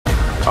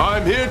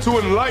I'm here to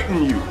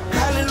enlighten you.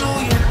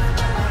 Hallelujah.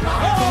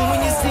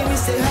 When you see me,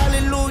 say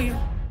hallelujah.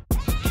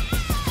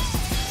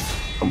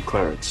 I'm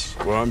Clarence.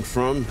 Where I'm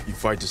from, you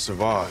fight to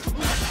survive.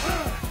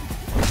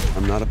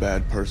 I'm not a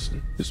bad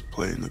person, just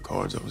playing the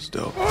cards I was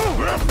dealt.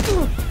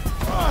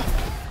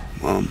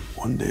 Mom,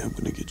 one day I'm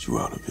gonna get you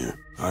out of here.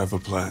 I have a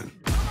plan.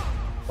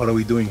 What are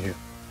we doing here?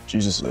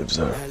 Jesus lives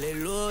there.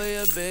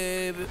 Hallelujah,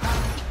 baby.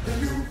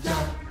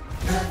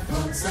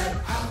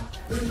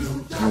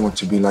 I want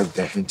to be like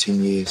that in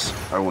 10 years.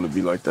 I want to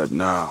be like that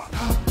now.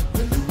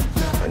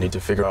 I need to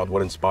figure out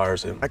what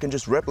inspires him. I can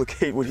just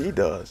replicate what he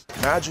does.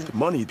 Imagine the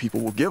money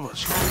people will give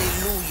us.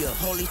 Hallelujah.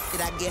 Holy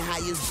shit, I get high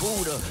as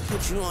Buddha.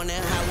 Put you on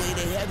that highway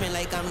to heaven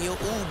like I'm your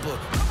Uber.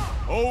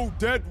 Oh,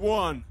 dead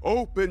one,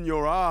 open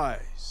your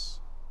eyes.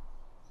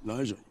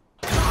 Elijah.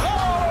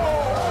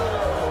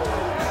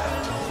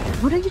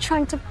 What are you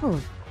trying to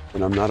prove?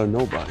 And I'm not a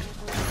nobody.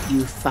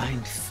 You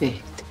find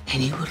faith,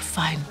 and you will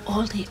find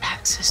all the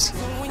answers.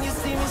 When you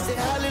see me, say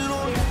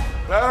hallelujah.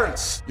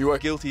 Clarence! You are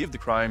guilty of the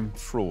crime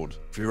fraud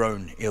for your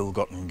own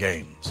ill-gotten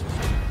gains.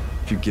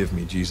 If you give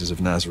me Jesus of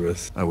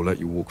Nazareth, I will let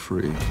you walk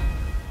free.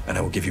 And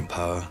I will give you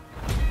power,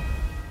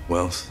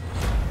 wealth.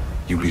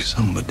 You'll be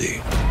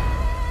somebody.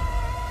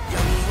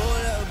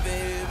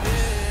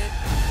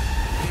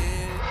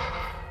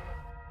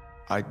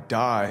 I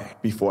die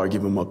before I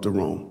give him up to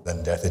Rome.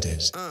 Then death it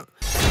is. My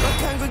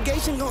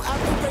congregation gon'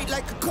 operate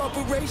like a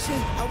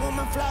corporation. I want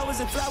my flowers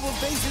and flower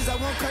vases. I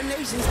want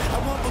carnations. I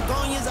want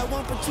begonias. I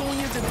want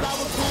petunias and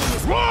flower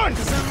coolers. Run!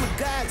 Cause I'm a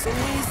God, so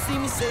when you see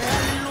me, say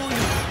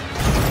hallelujah.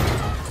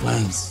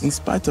 Clarence, in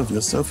spite of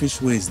your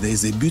selfish ways, there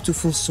is a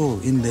beautiful soul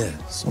in there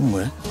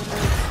somewhere.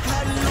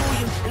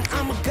 Hallelujah. And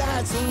I'm a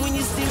God, so when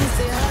you see me,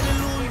 say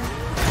hallelujah.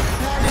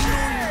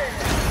 Hallelujah.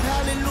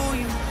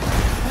 Hallelujah.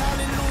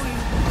 Hallelujah.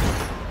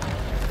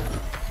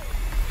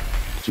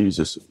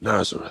 Jesus of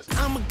Nazareth.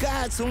 I'm a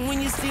God, so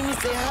when you see me,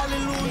 say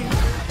hallelujah.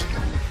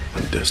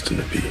 I'm destined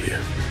to be here.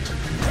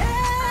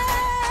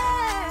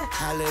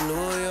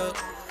 Hallelujah.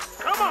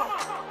 Come on!